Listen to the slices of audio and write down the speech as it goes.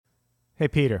Hey,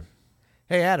 Peter.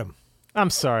 Hey, Adam. I'm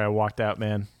sorry I walked out,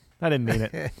 man. I didn't mean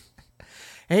it.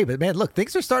 Hey, but man, look,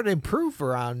 things are starting to improve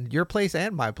around your place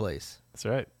and my place. That's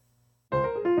right.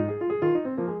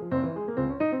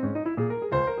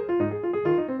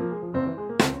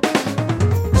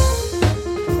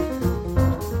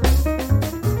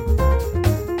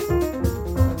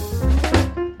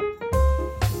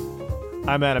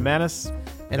 I'm Adam Manis.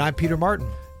 And I'm Peter Martin.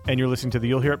 And you're listening to the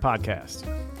You'll Hear It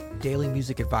podcast. Daily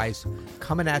music advice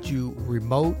coming at you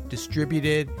remote,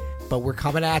 distributed, but we're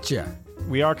coming at you.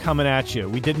 We are coming at you.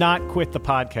 We did not quit the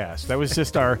podcast. That was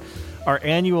just our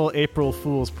annual April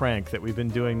Fool's prank that we've been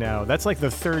doing now. That's like the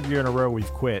third year in a row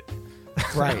we've quit.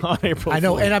 Right. On April I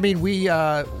know. Fool's. And I mean,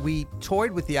 we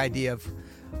toyed with the idea of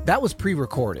that was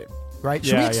pre-recorded, right?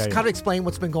 Should we kind of explain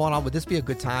what's been going on? Would this be a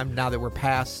good time now that we're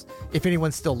past, if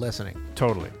anyone's still listening?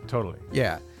 Totally.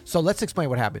 Yeah. So let's explain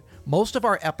what happened. Most of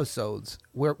our episodes,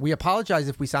 we apologize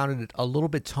if we sounded a little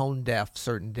bit tone deaf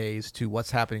certain days to what's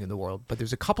happening in the world, but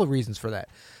there's a couple of reasons for that.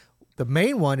 The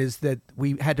main one is that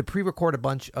we had to pre-record a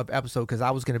bunch of episodes because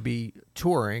I was going to be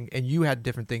touring and you had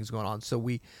different things going on. So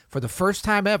we, for the first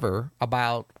time ever,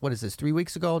 about, 3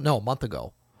 weeks ago? No, a month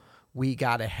ago, we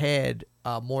got ahead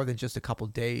more than just a couple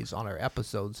of days on our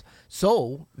episodes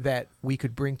so that we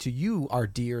could bring to you, our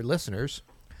dear listeners,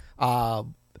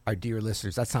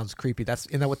 that sounds creepy.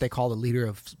 Isn't that what they call the leader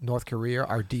of North Korea?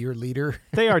 Our dear leader.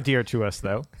 They are dear to us,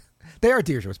 though. They are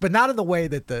dear to us, but not in the way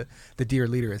that the dear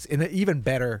leader is, in an even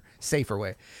better, safer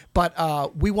way.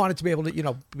 But we wanted to be able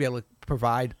to,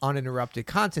 provide uninterrupted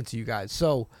content to you guys.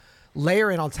 So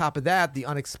layer in on top of that the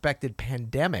unexpected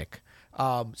pandemic.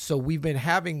 So we've been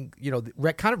having,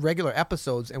 kind of regular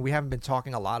episodes, and we haven't been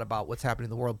talking a lot about what's happening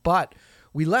in the world. But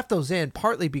we left those in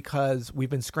partly because we've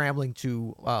been scrambling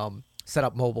to set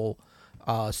up mobile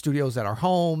studios at our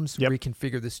homes,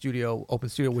 reconfigure the studio, open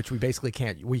studio, which we basically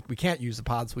can't. We can't use the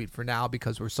pod suite for now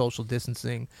because we're social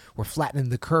distancing. We're flattening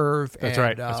the curve. That's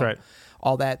right.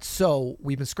 All that. So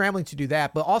we've been scrambling to do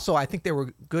that. But also, I think they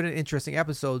were good and interesting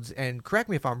episodes. And correct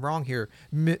me if I'm wrong here,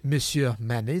 Monsieur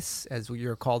Manis, as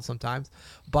you're called sometimes.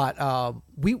 But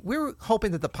we're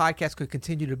hoping that the podcast could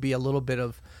continue to be a little bit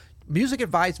of music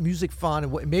advice, music fun,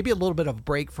 and maybe a little bit of a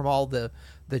break from all the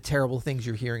terrible things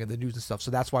you're hearing in the news and stuff. So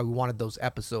that's why we wanted those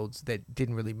episodes that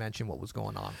didn't really mention what was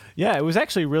going on. Yeah, it was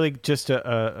actually really just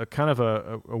a kind of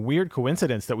a weird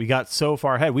coincidence that we got so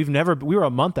far ahead. We were a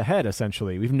month ahead,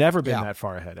 essentially. We've never been that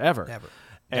far ahead, ever.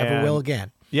 Never will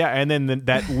again. Yeah, and then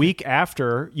that week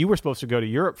after, you were supposed to go to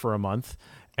Europe for a month.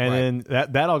 And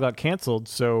then that all got canceled,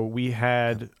 so we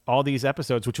had all these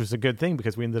episodes, which was a good thing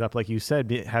because we ended up, like you said,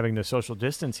 having the social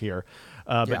distance here.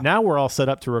 But now we're all set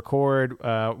up to record.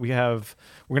 We're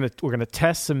gonna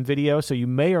test some video, so you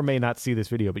may or may not see this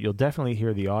video, but you'll definitely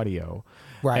hear the audio.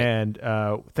 Right. And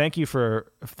thank you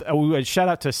shout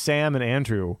out to Sam and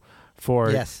Andrew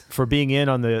for being in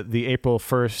on the April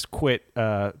 1st quit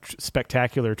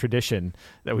spectacular tradition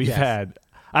that we've had.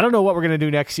 I don't know what we're gonna do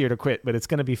next year to quit, but it's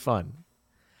gonna be fun.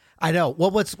 I know. Well,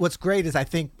 what's great is I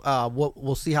think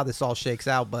we'll see how this all shakes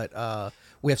out, but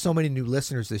we have so many new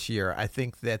listeners this year. I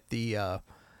think that the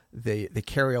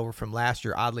carryover from last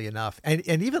year, oddly enough, and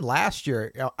even last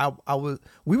year,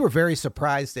 we were very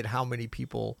surprised at how many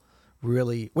people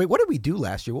really. Wait, what did we do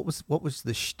last year? What was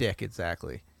the shtick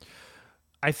exactly?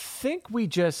 I think we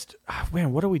just,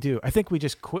 what do we do? I think we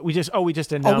just quit. We just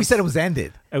announced. Oh, we said it was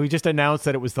ended. And we just announced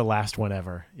that it was the last one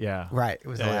ever. Yeah. Right. It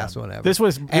was the last one ever. This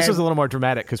was a little more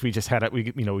dramatic because we just had it.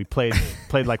 We played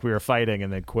like we were fighting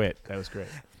and then quit. That was great.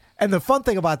 And the fun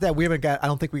thing about that, I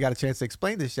don't think we got a chance to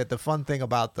explain this yet. The fun thing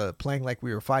about the playing like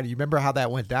we were fighting, you remember how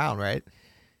that went down, right?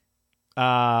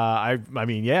 I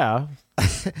mean, yeah.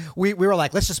 we were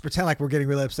like, let's just pretend like we're getting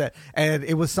really upset, and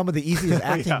it was some of the easiest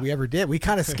acting we ever did. We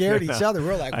kind of scared each other. We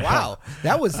were like, wow,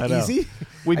 that was easy.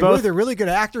 We both either really good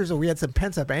actors or we had some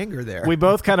pent up anger there. We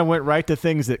both kind of went right to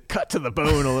things that cut to the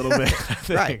bone a little bit.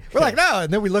 Right. We're like, no,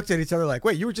 and then we looked at each other like,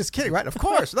 wait, you were just kidding, right? Of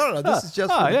course, no, this is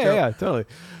just totally.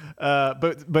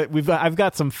 But I've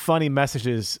got some funny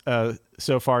messages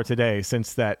so far today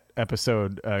since that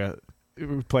episode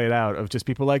played out of just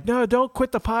people like, no, don't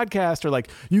quit the podcast, or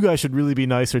like, you guys should really be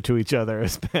nicer to each other.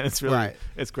 It's really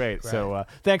it's great. Right. So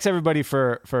thanks everybody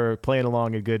for playing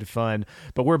along in good fun.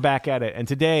 But we're back at it, and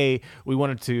today we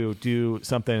wanted to do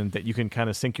something that you can kind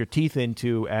of sink your teeth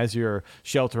into as you're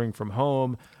sheltering from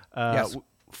home.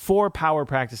 4 power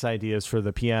practice ideas for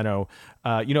the piano.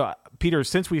 Peter,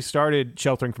 since we started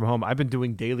sheltering from home, I've been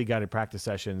doing daily guided practice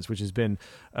sessions, which has been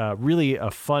really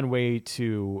a fun way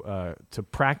to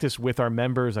practice with our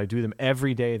members. I do them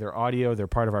every day. They're audio. They're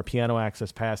part of our Piano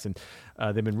Access Pass, and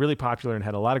they've been really popular and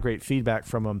had a lot of great feedback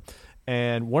from them.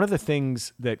 And one of the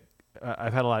things that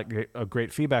I've had a lot of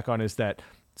great feedback on is that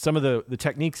some of the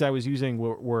techniques I was using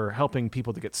were helping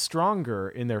people to get stronger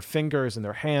in their fingers and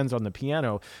their hands on the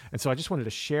piano. And so I just wanted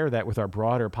to share that with our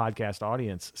broader podcast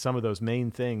audience, some of those main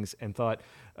things, and thought,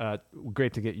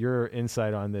 great to get your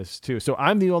insight on this too. So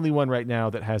I'm the only one right now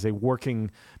that has a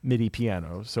working MIDI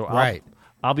piano. So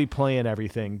I'll be playing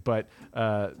everything, but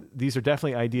these are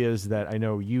definitely ideas that I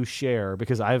know you share,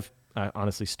 because I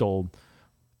honestly stole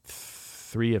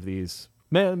 3 of these.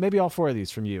 Maybe all 4 of these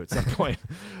from you at some point.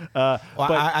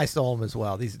 I stole them as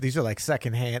well. These are like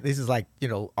secondhand. This is like,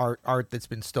 art that's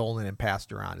been stolen and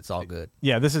passed around. It's all good.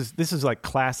 Yeah, this is like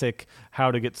classic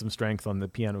how to get some strength on the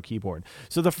piano keyboard.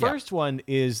 So the first one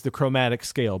is the chromatic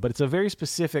scale, but it's a very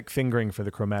specific fingering for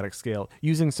the chromatic scale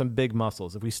using some big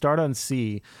muscles. If we start on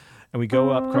C and we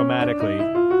go up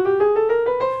chromatically,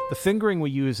 the fingering we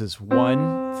use is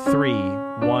 1, 3,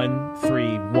 1,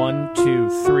 3, 1,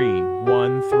 2, 3,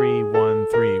 1, 3, 1,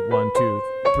 3, 1, 2,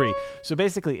 3. So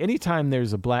basically, anytime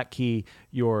there's a black key,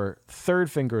 your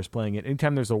third finger is playing it.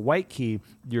 Anytime there's a white key,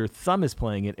 your thumb is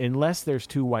playing it, unless there's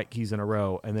 2 white keys in a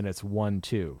row, and then it's 1,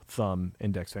 2, thumb,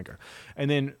 index finger.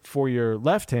 And then for your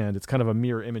left hand, it's kind of a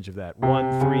mirror image of that.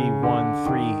 1, 3, 1,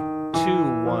 3, 2,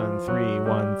 1, 3,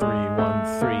 1, 3,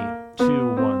 1, 3,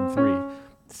 2, 1, 3.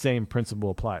 Same principle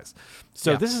applies.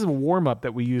 So this is a warm-up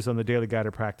that we use on the Daily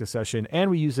Guided Practice session,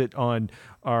 and we use it on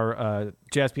our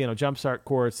Jazz Piano Jumpstart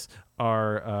course,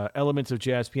 our Elements of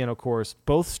Jazz Piano course.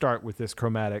 Both start with this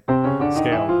chromatic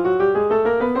scale.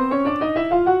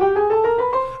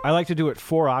 I like to do it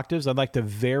 4 octaves. I'd like to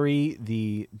vary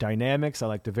the dynamics. I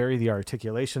like to vary the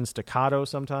articulation, staccato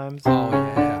sometimes. Oh,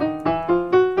 yeah.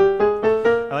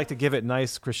 I like to give it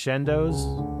nice crescendos.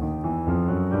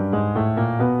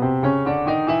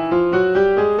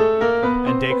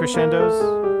 Decrescendos.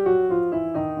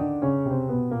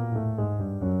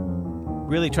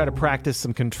 Really try to practice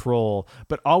some control,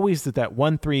 but always that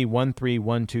 1 3 1 3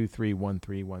 1 2 3 1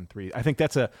 3 1 3. I think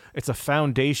it's a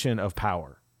foundation of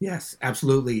power. Yes,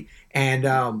 absolutely. And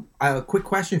I have a quick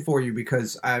question for you,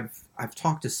 because I've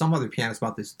talked to some other pianists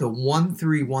about this. The 1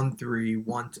 3 1 3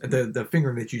 1, the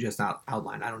fingering that you just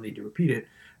outlined. I don't need to repeat it.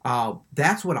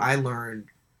 That's what I learned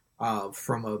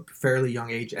from a fairly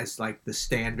young age as like the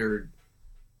standard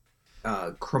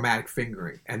chromatic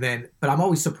fingering. But I'm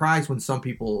always surprised when some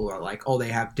people are like, oh, they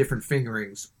have different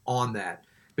fingerings on that,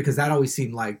 because that always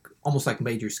seemed like almost like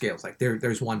major scales. Like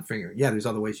there's one finger. Yeah, there's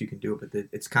other ways you can do it, but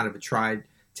it's kind of a tried,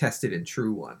 tested, and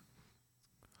true one.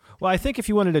 Well, I think if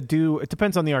you wanted to do, it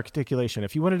depends on the articulation.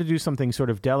 If you wanted to do something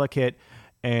sort of delicate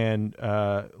and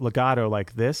legato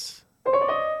like this,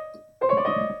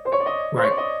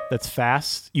 right? That's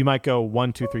fast. You might go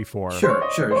 1 2 3 4. Sure.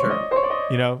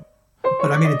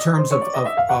 But I mean, in terms of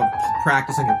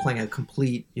practicing and playing a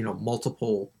complete,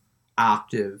 multiple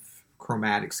octave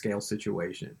chromatic scale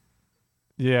situation.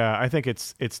 Yeah, I think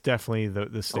it's definitely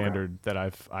the standard that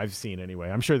I've seen anyway.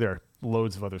 I'm sure there are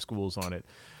loads of other schools on it.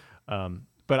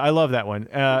 But I love that one.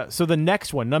 So the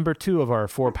next one, number 2 of our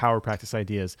 4 power practice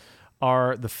ideas,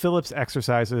 are the Phillips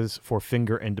exercises for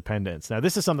finger independence. Now,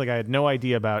 this is something I had no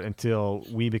idea about until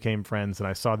we became friends, and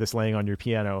I saw this laying on your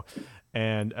piano.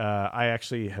 And I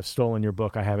actually have stolen your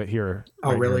book. I have it here.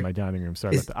 Oh, really? Here in my dining room.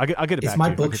 Sorry about that. I'll get it back. Is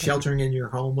my book sheltering in your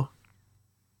home?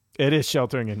 It is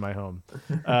sheltering in my home.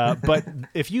 But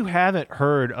if you haven't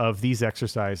heard of these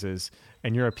exercises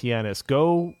and you're a pianist,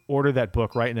 go order that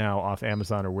book right now off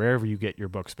Amazon or wherever you get your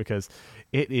books, because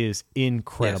it is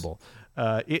incredible.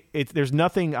 Yes. There's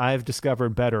nothing I've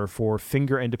discovered better for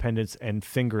finger independence and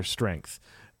finger strength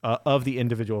of the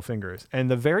individual fingers.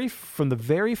 And from the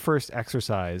very first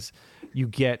exercise, you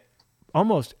get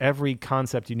almost every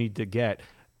concept you need to get.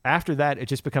 After that, it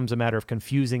just becomes a matter of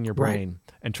confusing your brain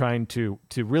and trying to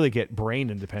really get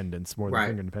brain independence more than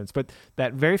finger independence. But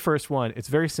that very first one, it's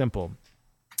very simple.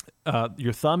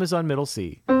 Your thumb is on middle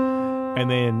C, and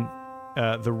then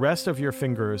the rest of your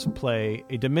fingers play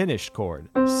a diminished chord,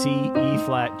 C, E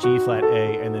flat, G flat,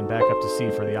 A, and then back up to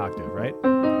C for the octave, right?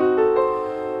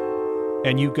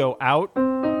 And you go out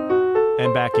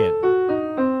and back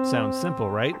in. Sounds simple,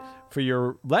 right? For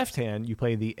your left hand, you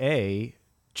play the A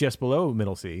just below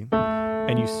middle C,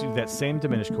 and you do that same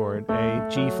diminished chord, A,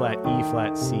 G flat, E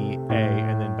flat, C, A,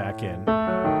 and then back in.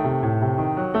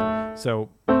 So,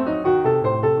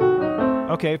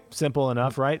 okay, simple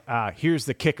enough, right? Here's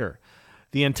the kicker.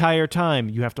 The entire time,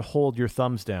 you have to hold your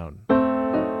thumbs down.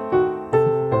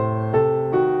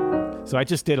 So I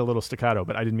just did a little staccato,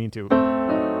 but I didn't mean to.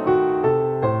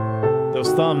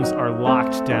 Those thumbs are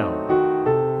locked down,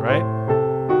 right?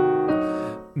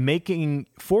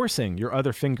 Forcing your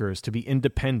other fingers to be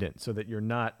independent so that you're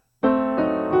not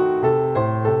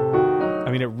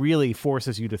I mean, it really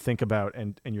forces you to think about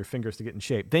and your fingers to get in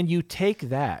shape. Then you take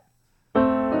that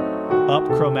up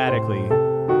chromatically,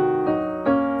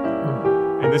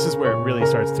 and this is where it really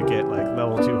starts to get like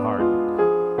level 2 hard.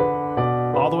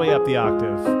 All the way up the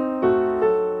octave.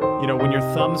 You know, when your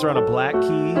thumbs are on a black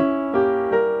key,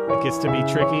 it gets to be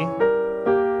tricky.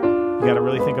 You got to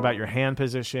really think about your hand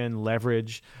position,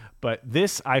 leverage. But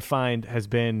this, I find, has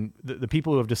been the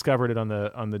people who have discovered it on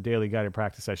the daily guided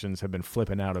practice sessions have been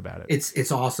flipping out about it.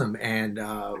 It's awesome, and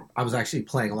I was actually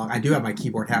playing along. I do have my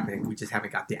keyboard happening. We just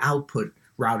haven't got the output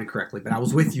routed correctly. But I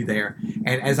was with you there,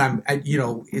 and as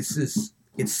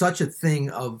it's such a thing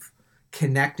of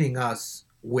connecting us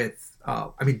with.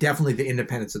 Definitely the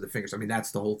independence of the fingers. I mean,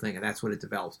 that's the whole thing, and that's what it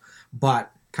develops.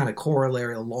 But kind of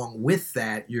corollary along with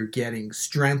that, you're getting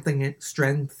strengthening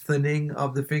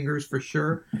of the fingers for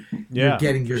sure. Yeah, you're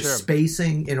getting your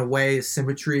spacing in a way,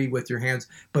 symmetry with your hands,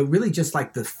 but really just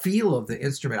like the feel of the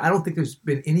instrument. I don't think there's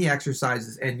been any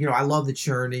exercises, and I love the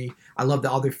Czerny, I love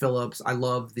the other Phillips, I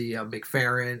love the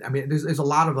McFerrin. I mean, there's a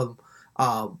lot of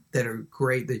them that are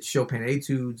great, the Chopin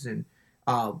Etudes, and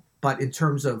but in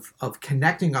terms of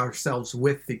connecting ourselves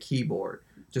with the keyboard,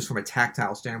 just from a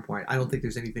tactile standpoint, I don't think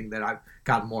there's anything that I've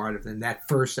gotten more out of than that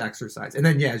first exercise. And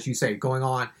then, yeah, as you say, going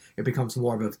on, it becomes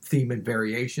more of a theme and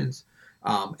variations.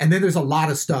 And then there's a lot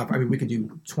of stuff. I mean, we could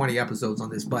do 20 episodes on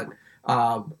this, but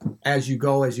as you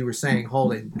go, as you were saying,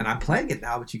 holding, and I'm playing it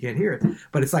now, but you can't hear it,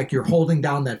 but it's like you're holding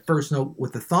down that first note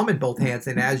with the thumb in both hands,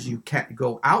 and as you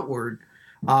go outward,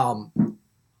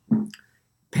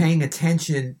 paying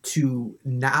attention to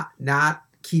not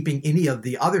keeping any of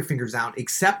the other fingers out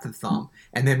except the thumb,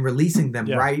 and then releasing them,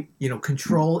 right?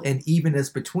 Control and evenness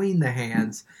between the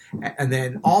hands. And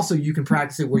then also you can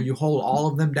practice it where you hold all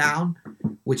of them down,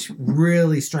 which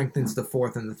really strengthens the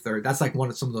fourth and the third. That's like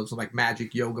some of those like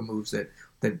magic yoga moves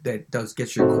that does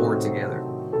get your core together.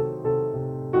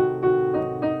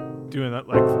 Doing that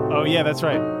oh yeah, that's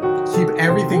right. Keep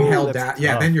everything held down. Tough.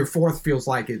 Yeah, then your fourth feels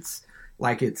like it's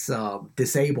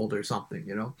disabled or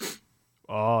something,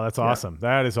 Oh, that's awesome.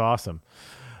 That is awesome.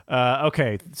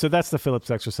 Okay, so that's the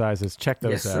Phillips exercises. Check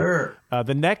those yes, out. Sir.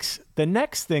 The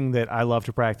next thing that I love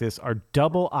to practice are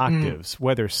double octaves,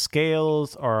 whether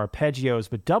scales or arpeggios,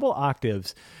 but double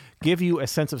octaves give you a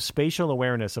sense of spatial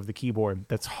awareness of the keyboard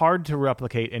that's hard to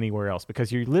replicate anywhere else,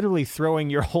 because you're literally throwing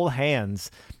your whole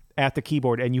hands at the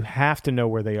keyboard and you have to know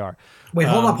where they are. Wait,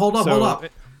 hold up.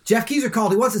 Jeff Keyser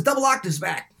called. He wants his double octaves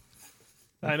back.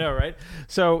 I know, right?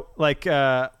 So, like,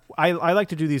 I like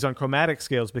to do these on chromatic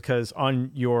scales because on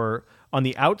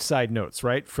the outside notes,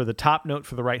 right, for the top note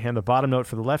for the right hand, the bottom note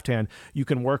for the left hand, you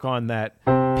can work on that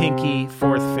pinky,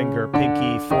 fourth finger,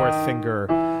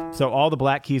 So all the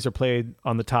black keys are played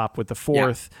on the top with the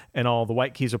fourth, and all the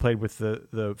white keys are played with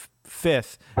the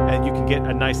fifth, and you can get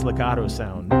a nice legato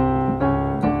sound.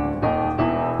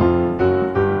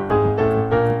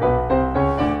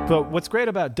 But what's great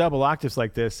about double octaves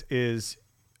like this is,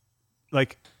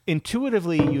 like,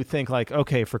 intuitively you think like,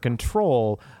 okay, for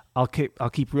control, I'll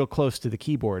keep real close to the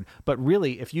keyboard. But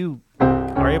really, if you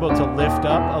are able to lift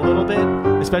up a little bit,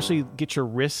 especially get your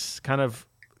wrists kind of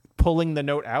pulling the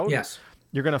note out, yes,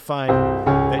 you're going to find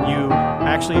that you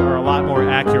actually are a lot more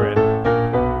accurate.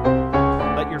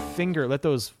 Let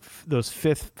those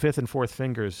fifth and fourth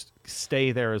fingers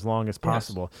stay there as long as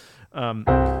possible. Yes.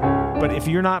 But if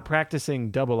you're not practicing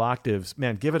double octaves,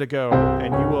 man, give it a go,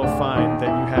 and you will find that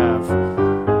you have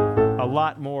a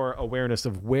lot more awareness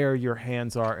of where your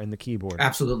hands are in the keyboard.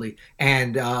 Absolutely.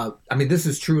 And this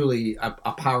is truly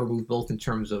a power move, both in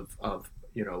terms of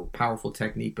powerful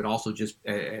technique, but also just,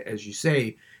 as you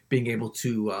say, being able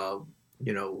to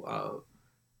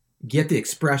get the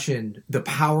expression, the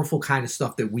powerful kind of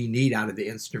stuff that we need out of the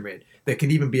instrument that can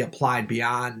even be applied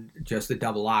beyond just the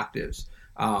double octaves.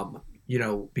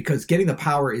 Because getting the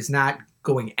power is not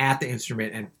going at the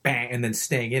instrument and bang and then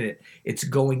staying in it. It's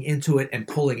going into it and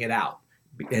pulling it out.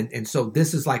 And so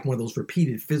this is like one of those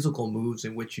repeated physical moves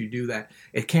in which you do that.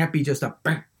 It can't be just a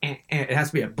bang, it has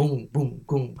to be a boom, boom,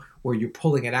 boom, where you're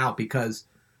pulling it out, because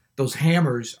those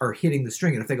hammers are hitting the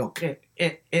string. And if they go,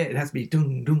 it has to be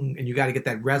doom, doom, and you got to get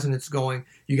that resonance going.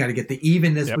 You got to get the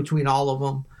evenness between all of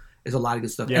them. There's a lot of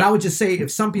good stuff. Yep. And I would just say,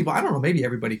 if some people, I don't know, maybe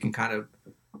everybody can kind of,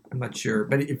 I'm not sure,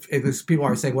 but if there's people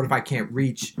are saying, what if I can't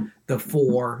reach the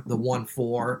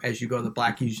 1/4 as you go to the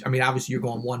black keys? I mean, obviously you're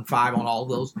going 1/5 on all of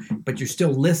those, but you're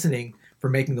still listening for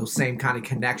making those same kind of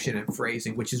connection and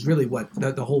phrasing, which is really what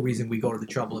the whole reason we go to the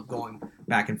trouble of going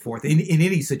back and forth in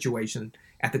any situation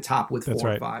at the top with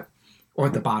 4 or 5, or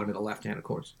at the bottom of the left hand, of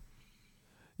course.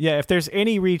 Yeah, if there's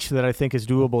any reach that I think is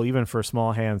doable, even for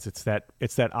small hands, it's that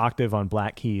octave on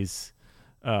black keys.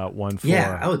 1/4.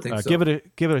 Yeah, I would think so. Give it a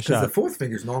Because shot. the fourth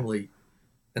finger is normally,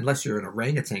 unless you're an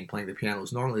orangutan playing the piano,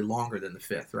 is normally longer than the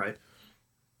fifth, right?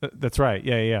 That's right.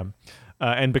 Yeah.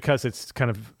 And because it's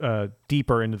kind of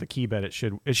deeper into the key bed, it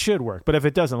should work. But if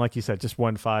it doesn't, like you said, just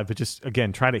 1/5. But just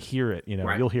again, try to hear it.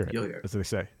 Right. You'll hear it. You'll hear it. As they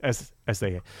say. As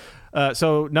they.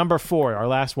 So number 4, our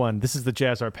last one. This is the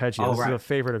jazz arpeggio. This is a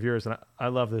favorite of yours, and I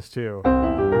love this too.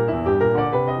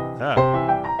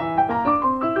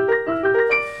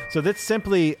 So that's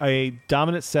simply a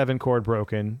dominant 7 chord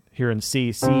broken here in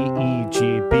C, C, E,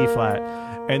 G, B flat,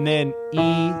 and then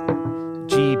E,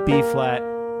 G, B flat,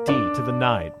 D to the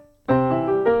 9.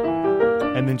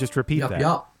 And then just repeat that.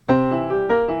 Yup.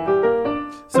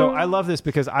 So I love this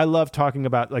because I love talking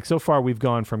about, like, so far we've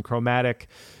gone from chromatic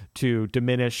to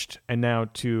diminished and now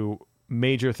to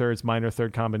major thirds, minor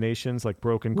third combinations, like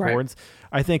broken chords.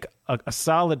 I think a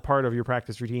solid part of your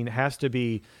practice routine has to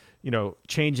be,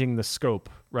 changing the scope,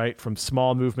 right? From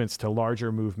small movements to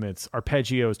larger movements,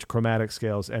 arpeggios to chromatic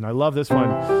scales. And I love this one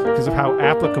because of how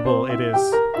applicable it is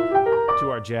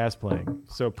to our jazz playing.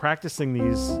 So practicing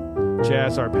these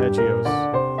jazz arpeggios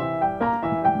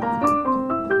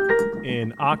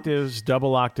in octaves,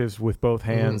 double octaves with both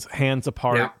hands, hands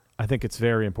apart. Yeah. I think it's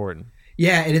very important.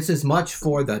 Yeah, and it's as much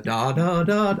for the da da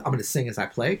da. I'm going to sing as I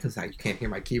play because you can't hear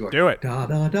my keyboard. Do it. Da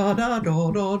da da da da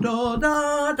da da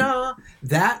da da.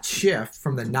 That shift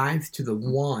from the 9th to the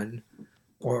 1,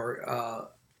 or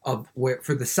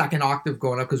for the second octave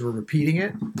going up because we're repeating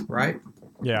it, right?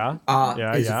 Yeah.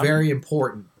 Is very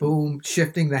important. Boom,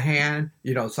 shifting the hand.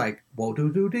 It's like whoa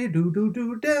do do do do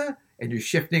do da, and you're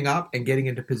shifting up and getting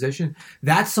into position.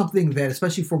 That's something that,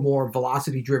 especially for more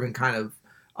velocity driven kind of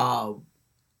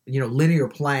linear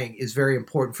playing, is very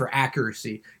important for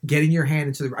accuracy. Getting your hand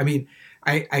into the.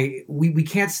 We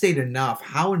can't state enough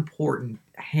how important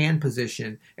hand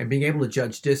position and being able to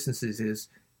judge distances is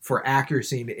for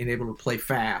accuracy and able to play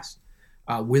fast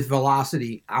with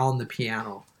velocity on the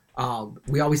piano.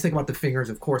 We always think about the fingers.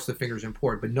 Of course, the fingers are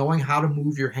important, but knowing how to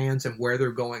move your hands and where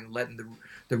they're going, letting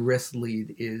the wrist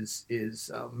lead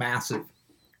is massive.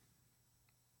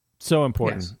 So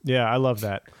important. Yes. Yeah, I love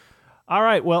that. All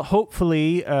right. Well,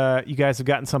 hopefully you guys have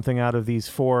gotten something out of these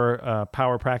 4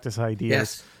 power practice ideas.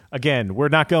 Yes. Again, we're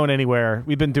not going anywhere.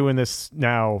 We've been doing this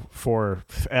now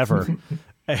forever,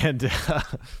 and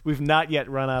we've not yet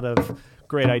run out of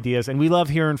great ideas. And we love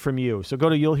hearing from you. So go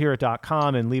to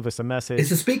you'llhearit.com and leave us a message. Is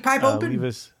the SpeakPipe open?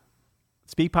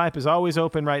 SpeakPipe is always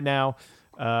open right now.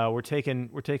 We're taking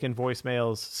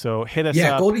voicemails, so hit us up.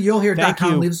 Yeah, go to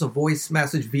you'llhearit.com, leave us a voice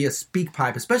message via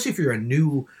SpeakPipe, especially if you're a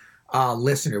new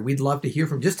listener. We'd love to hear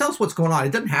from you. Just tell us what's going on.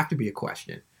 It doesn't have to be a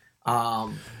question,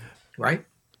 right?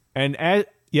 And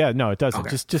no, it doesn't.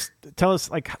 Okay. Just tell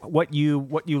us like what you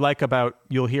like about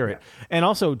You'll Hear It. And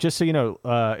also, just so you know,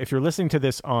 if you're listening to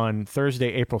this on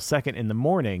Thursday, April 2nd in the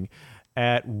morning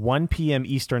at 1 p.m.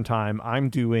 Eastern time, I'm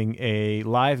doing a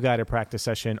live guided practice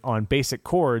session on basic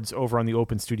chords over on the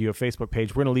Open Studio Facebook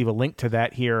page. We're going to leave a link to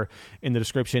that here in the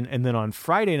description. And then on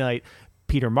Friday night,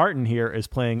 Peter Martin here is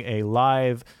playing a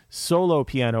live solo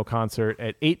piano concert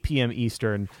at 8 p.m.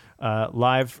 Eastern,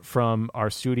 live from our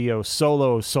studio.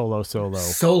 Solo.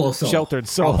 Sheltered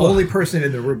solo. A holy person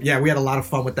in the room. Yeah, we had a lot of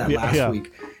fun with that last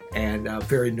week. And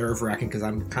very nerve-wracking because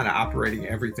I'm kind of operating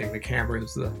everything, the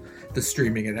cameras, the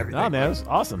streaming, and everything. Oh, man, it was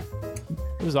awesome.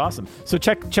 It was awesome. So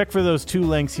check for those 2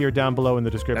 links here down below in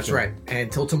the description. That's right. And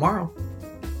until tomorrow.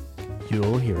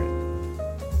 You'll hear it.